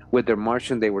Chalaque. With their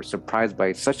marching, they were surprised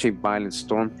by such a violent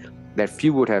storm that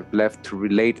few would have left to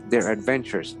relate their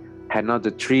adventures, had not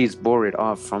the trees bore it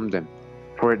off from them.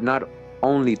 For it not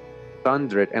only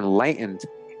thundered and lightened,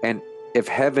 and if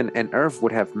heaven and earth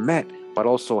would have met, but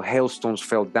also hailstones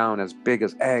fell down as big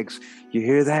as eggs. You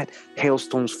hear that?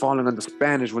 Hailstones falling on the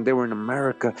Spanish when they were in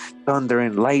America, thunder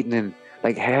and lightning,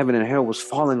 like heaven and hell was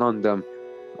falling on them.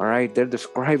 All right, they're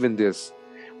describing this.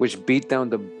 which beat down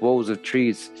the boughs of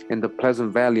trees in the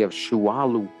pleasant valley of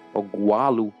Shualu, or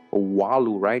Gualu, or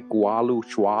Walu, right? Gualu,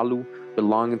 Shualu,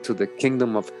 belonging to the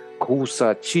kingdom of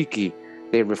Kusa Chiki.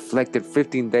 They reflected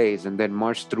 15 days and then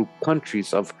marched through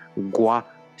countries of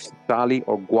Guastali,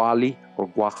 or Guali, or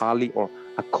Guajali, or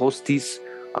Acostis,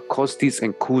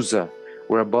 and Kuza,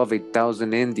 where above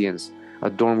 1,000 Indians,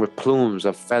 adorned with plumes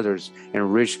of feathers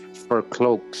and rich fur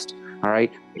cloaks. All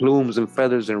right, plumes and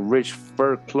feathers and rich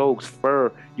fur cloaks,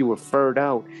 you were furred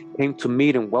out, came to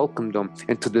meet and welcome them,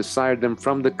 and to desire them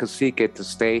from the cacique to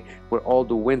stay where all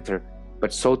the winter.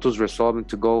 But Sotos, resolving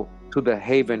to go to the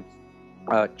haven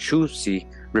Chusi,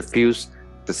 refused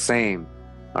the same.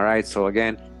 All right, so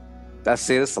again, that's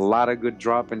it. It's a lot of good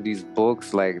drop in these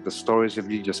books, like the stories, if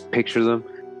you just picture them.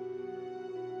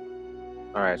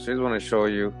 All right, so I just want to show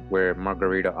you where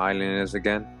Margarita Island is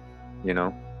again. You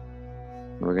know,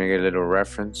 we're gonna get a little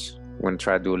reference. We're gonna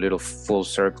try to do a little full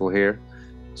circle here.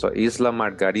 So Isla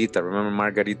Margarita, remember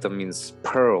Margarita means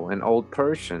pearl in Old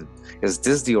Persian. Is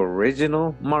this the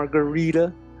original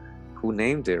Margarita? Who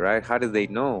named it, right? How did they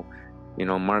know? You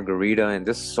know, Margarita, and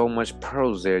there's so much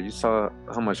pearls there. You saw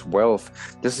how much wealth.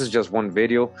 This is just one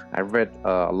video. I read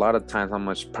a lot of times how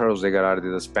much pearls they got out of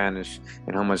the Spanish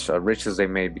and how much riches they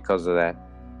made because of that.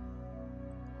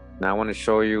 Now I want to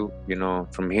show you, you know,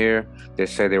 from here, they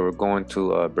say they were going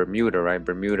to Bermuda, right?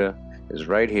 Bermuda is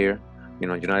right here. You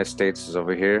know, United States is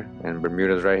over here, and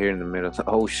Bermuda is right here in the middle of the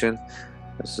ocean.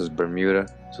 This is Bermuda.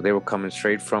 So they were coming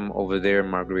straight from over there,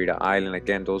 Margarita Island.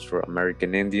 Again, those were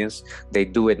American Indians. They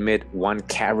do admit one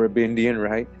Carib Indian,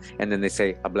 right? And then they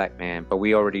say a black man. But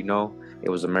we already know it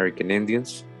was American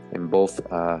Indians in both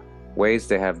ways.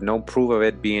 They have no proof of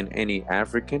it being any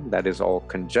African. That is all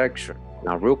conjecture.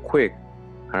 Now, real quick,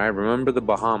 all right, remember the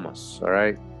Bahamas, all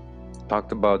right?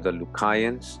 Talked about the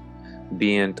Lucayans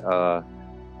being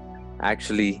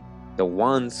actually the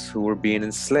ones who were being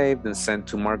enslaved and sent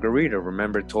to Margarita.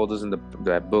 Remember, told us in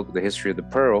that book, The History of the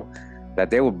Pearl, that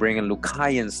they were bringing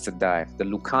Lucayans to die. The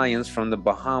Lucayans from the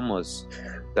Bahamas.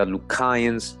 The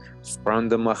Lucayans from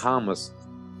the Bahamas.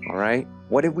 All right?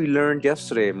 What did we learn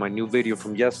yesterday, my new video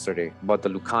from yesterday, about the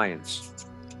Lucayans?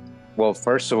 Well,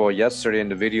 first of all, yesterday in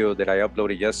the video that I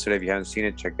uploaded yesterday, if you haven't seen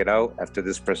it, check it out after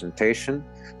this presentation,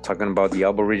 talking about the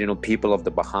Aboriginal people of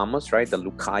the Bahamas, right? The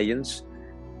Lucayans.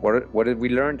 What did we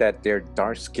learn? That they're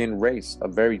dark-skinned race, a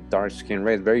very dark-skinned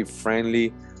race, very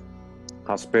friendly,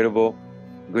 hospitable,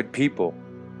 good people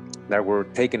that were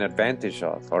taken advantage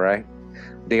of, all right?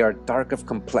 They are dark of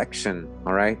complexion,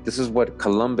 all right? This is what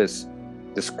Columbus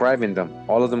describing them.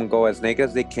 All of them go as naked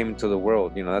as they came into the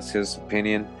world. You know, that's his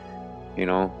opinion. You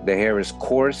know, the hair is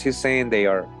coarse, he's saying. They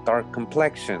are dark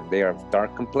complexion. They are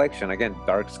dark complexion. Again,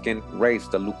 dark-skinned race,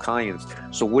 the Lucayans.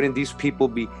 So wouldn't these people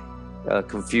be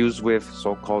confused with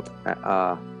so-called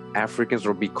Africans,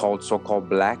 or be called so-called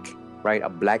black, right? A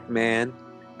black man.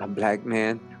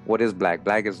 What is black?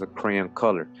 Black is a crayon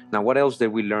color. Now, what else did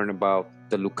we learn about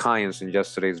the Lucayans in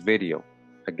yesterday's video?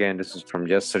 Again, this is from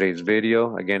yesterday's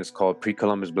video. Again, it's called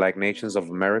Pre-Columbus Black Nations of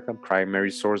America, Primary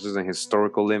Sources and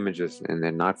Historical Images, and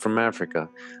they're not from Africa.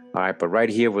 All right, but right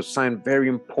here was signed, very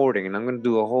important, and I'm going to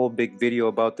do a whole big video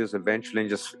about this eventually and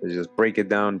just break it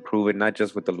down, prove it, not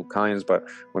just with the Lucayans, but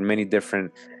with many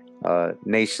different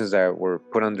nations that were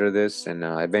put under this and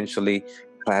eventually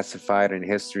classified in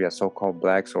history as so-called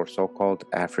blacks or so-called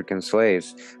African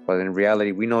slaves. But in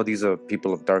reality, we know these are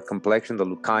people of dark complexion, the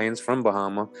Lucayans from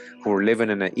Bahama, who were living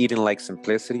in an Eden-like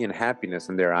simplicity and happiness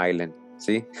in their island.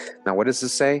 See? Now, what does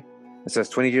this say? It says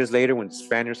 20 years later, when the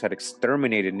Spaniards had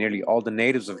exterminated nearly all the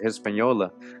natives of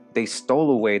Hispaniola, they stole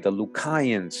away the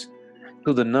Lucayans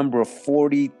to the number of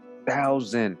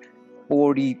 40,000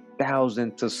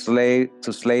 to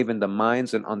slave in the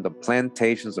mines and on the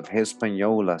plantations of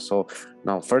Hispaniola. So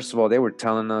now, first of all, they were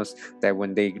telling us that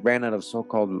when they ran out of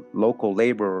so-called local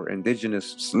labor or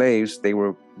indigenous slaves, they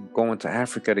were going to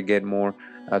Africa to get more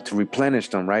to replenish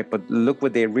them, right? But look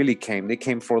what they really came. They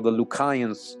came for the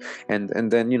Lucayans,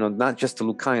 and then, you know, not just the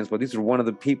Lucayans, but these are one of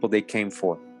the people they came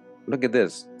for. Look at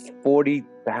this,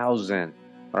 40,000.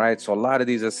 All right, so a lot of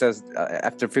these, it says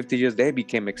after 50 years, they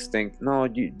became extinct. No,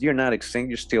 you're not extinct.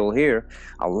 You're still here.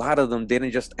 A lot of them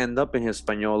didn't just end up in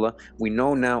Hispaniola. We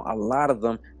know now a lot of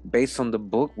them, based on the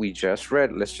book we just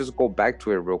read. Let's just go back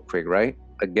to it real quick, right?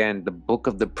 Again, the Book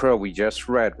of the Pearl we just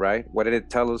read, right? What did it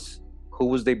tell us? Who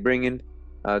was they bringing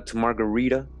to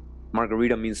Margarita?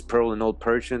 Margarita means pearl in Old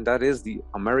Persian. That is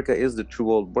America is the true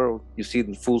old world. You see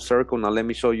the full circle. Now let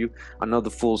me show you another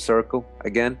full circle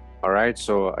again. All right,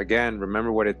 so again,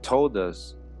 remember what it told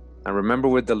us. And remember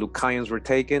where the Lucayans were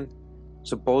taken,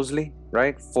 supposedly,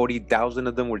 right? 40,000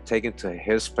 of them were taken to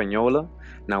Hispaniola.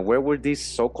 Now, where were these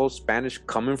so-called Spanish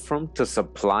coming from to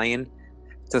supplying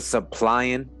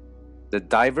the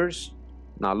divers?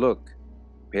 Now look,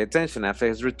 pay attention. After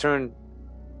his return,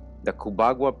 the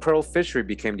Cubagua pearl fishery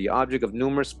became the object of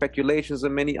numerous speculations,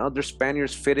 and many other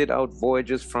Spaniards fitted out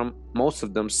voyages, from most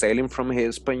of them sailing from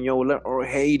Hispaniola or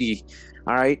Haiti,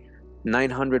 all right,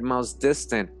 900 miles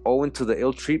distant. Owing to the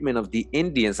ill treatment of the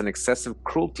Indians and excessive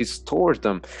cruelties towards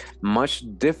them, much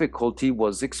difficulty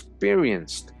was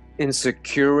experienced in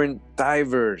securing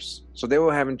divers. So they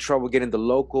were having trouble getting the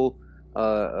local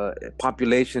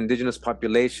population, indigenous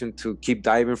population, to keep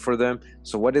diving for them.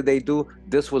 So what did they do?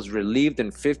 This was relieved in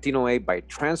 1508 by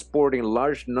transporting a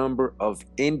large number of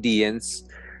Indians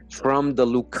from the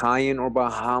Lucayan or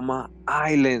Bahama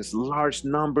Islands, large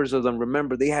numbers of them.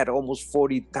 Remember, they had almost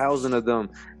 40,000 of them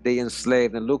they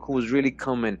enslaved, and look who was really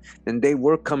coming. And they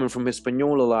were coming from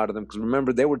Hispaniola, a lot of them, because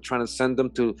remember, they were trying to send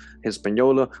them to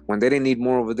Hispaniola when they didn't need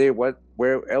more over there. Where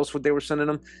else would they were sending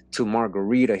them? To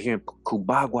Margarita here in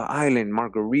Cubagua Island,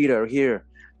 Margarita here,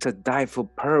 to dive for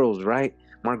pearls, right?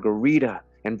 Margarita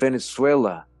and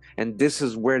Venezuela. And this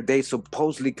is where they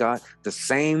supposedly got the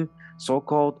same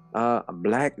so-called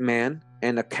black man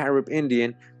and a Carib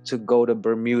Indian to go to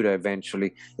Bermuda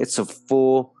eventually. It's a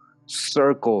full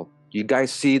circle. You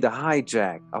guys see the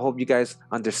hijack. I hope you guys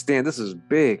understand. This is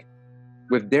big.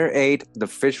 With their aid, the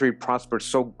fishery prospered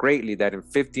so greatly that in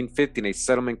 1515, a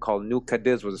settlement called New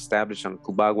Cadiz was established on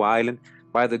Cubagua Island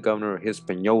by the governor of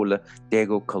Hispaniola,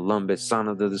 Diego Columbus, son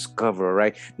of the discoverer,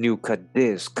 right? New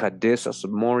Cadiz. Cadiz, that's a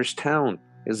Moorish town,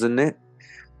 isn't it?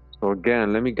 So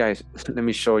again, let me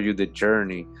show you the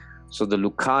journey. So the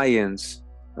Lucayans,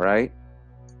 right?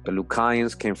 The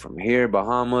Lucayans came from here,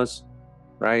 Bahamas,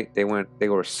 right? They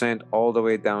were sent all the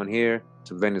way down here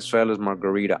to Venezuela's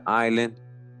Margarita Island.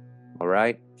 All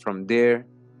right. From there,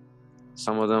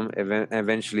 some of them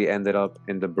eventually ended up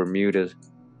in the Bermudas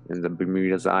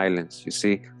Islands. You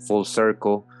see, full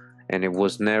circle, and it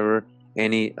was never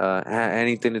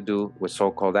anything to do with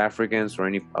so-called Africans or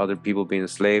any other people being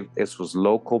enslaved. This was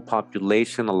local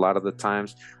population a lot of the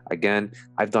times. Again,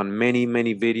 I've done many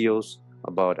videos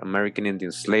about American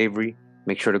Indian slavery.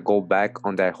 Make sure to go back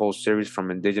on that whole series from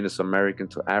Indigenous American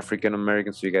to African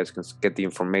American, so you guys can get the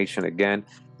information. Again,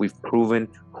 we've proven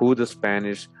who the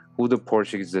Spanish, who the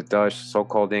Portuguese, the Dutch,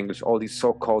 so-called English, all these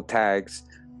so-called tags,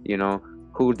 you know,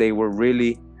 who they were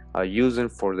really using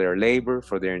for their labor,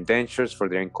 for their indentures, for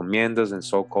their encomiendas and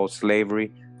so-called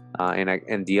slavery.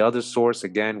 And the other source,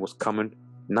 again, was coming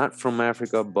not from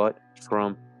Africa, but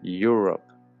from Europe.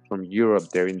 From Europe,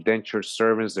 their indentured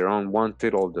servants, their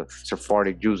unwanted, all the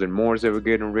Sephardic Jews and Moors they were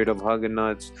getting rid of,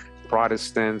 Huguenots,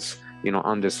 Protestants, you know,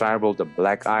 undesirable, the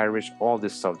Black Irish, all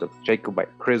this stuff, the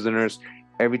Jacobite prisoners,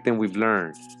 everything we've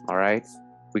learned. All right,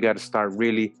 we got to start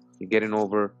really getting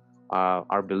over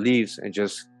our beliefs and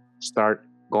just start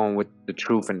going with the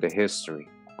truth and the history.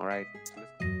 All right.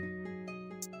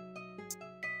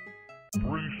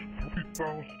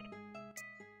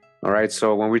 All right,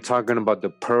 so when we're talking about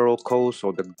the Pearl Coast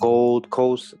or the Gold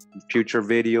Coast, future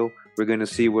video, we're going to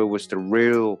see where was the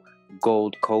real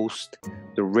Gold Coast,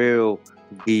 the real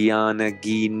Guyana,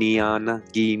 the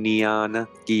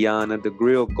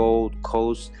real Gold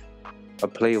Coast. A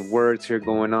play of words here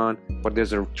going on, but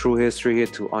there's a true history here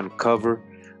to uncover.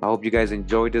 I hope you guys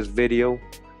enjoyed this video.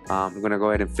 I'm going to go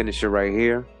ahead and finish it right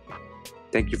here.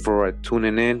 Thank you for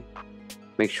tuning in.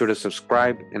 Make sure to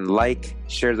subscribe and like,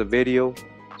 share the video,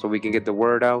 so we can get the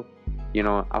word out. You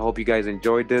know, I hope you guys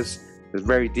enjoyed this. It's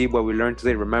very deep what we learned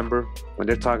today. Remember, when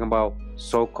they're talking about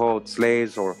so-called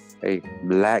slaves or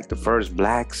the first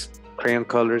blacks, crayon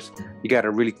colors, you got to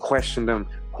really question them.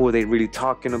 Who are they really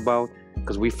talking about?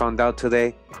 Because we found out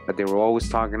today that they were always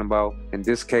talking about, in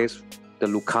this case, the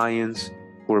Lucayans,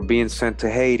 who were being sent to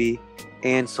Haiti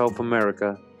and South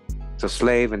America to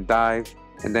slave and dive,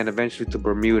 and then eventually to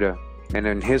Bermuda. And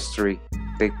in history,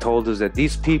 they told us that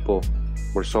these people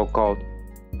were so-called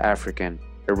African,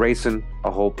 erasing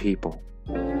a whole people.